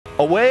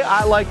A way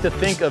I like to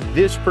think of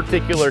this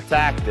particular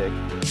tactic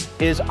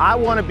is I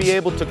want to be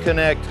able to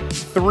connect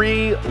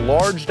 3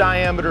 large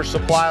diameter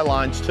supply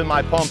lines to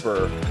my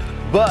pumper,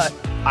 but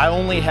I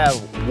only have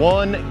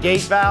 1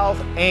 gate valve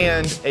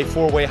and a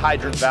 4-way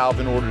hydrant valve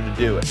in order to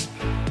do it.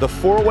 The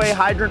 4-way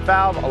hydrant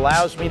valve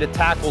allows me to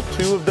tackle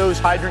 2 of those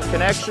hydrant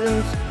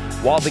connections,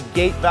 while the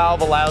gate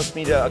valve allows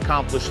me to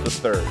accomplish the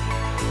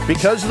 3rd.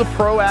 Because the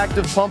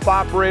proactive pump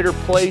operator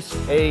placed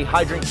a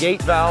hydrant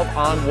gate valve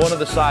on one of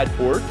the side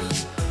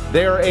ports,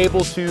 they are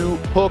able to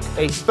hook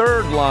a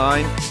 3rd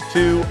line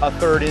to a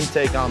 3rd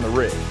intake on the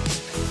rig.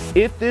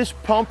 If this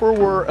pumper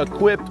were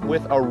equipped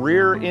with a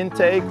rear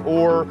intake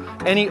or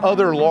any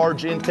other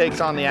large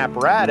intakes on the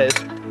apparatus,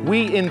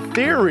 we in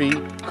theory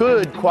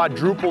could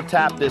quadruple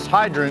tap this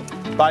hydrant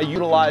by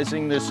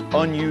utilizing this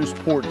unused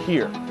port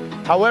here.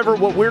 However,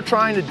 what we're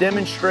trying to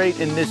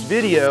demonstrate in this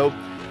video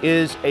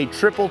is a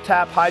triple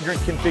tap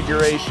hydrant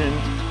configuration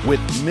with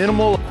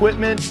minimal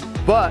equipment,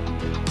 but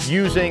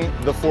using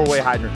the 4-way hydrant.